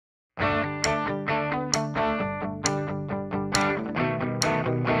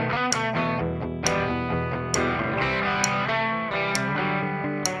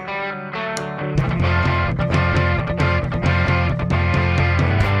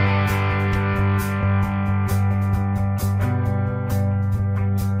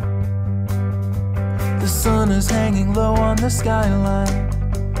is hanging low on the skyline,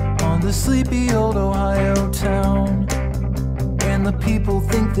 on the sleepy old Ohio town. And the people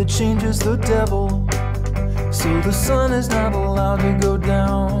think that change is the devil, so the sun is not allowed to go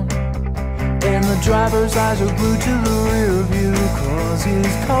down. And the driver's eyes are glued to the rear view, cause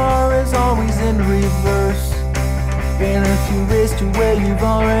his car is always in reverse. And if you race to where you've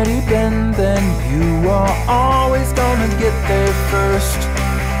already been, then you are always gonna get there first.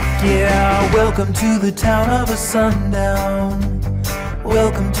 Yeah, welcome to the town of a sundown.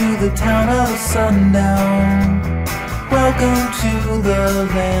 Welcome to the town of a sundown. Welcome to the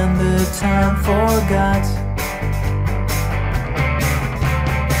land that time forgot.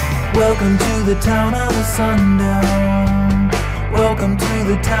 Welcome to the town of a sundown. Welcome to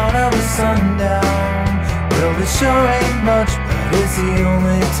the town of a sundown. Well, it sure ain't much, but it's the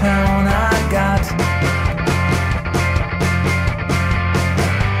only town I got.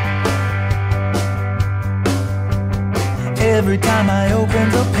 Every time I open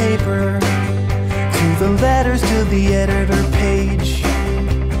the paper, through the letters to the editor page,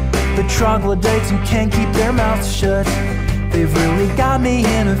 the troglodytes who can't keep their mouths shut, they've really got me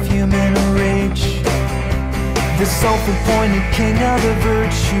in a fume-in rage. The self-appointed king of the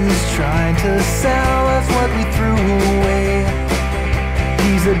virtues, trying to sell us what we threw away.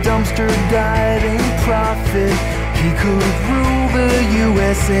 He's a dumpster-diving prophet, he could rule the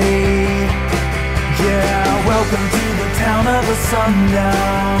USA. Yeah, welcome to the town of a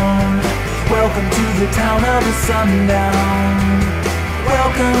sundown. Welcome to the town of a sundown.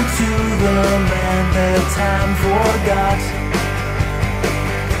 Welcome to the land that time forgot.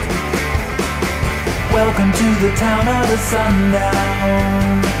 Welcome to the town of a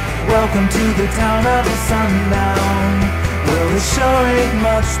sundown. Welcome to the town of a sundown. Well, it sure ain't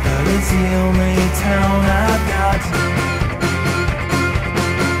much, but it's the only town I've got.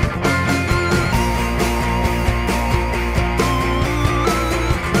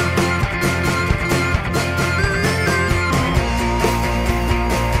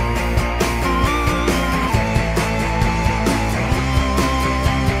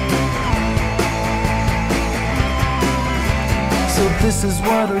 This is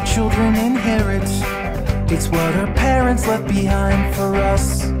what our children inherit. It's what our parents left behind for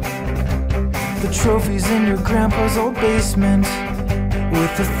us. The trophies in your grandpa's old basement,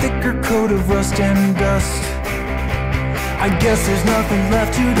 with a thicker coat of rust and dust. I guess there's nothing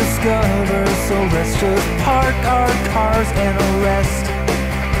left to discover, so let's just park our cars and rest.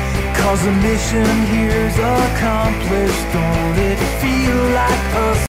 Cause the mission here's accomplished.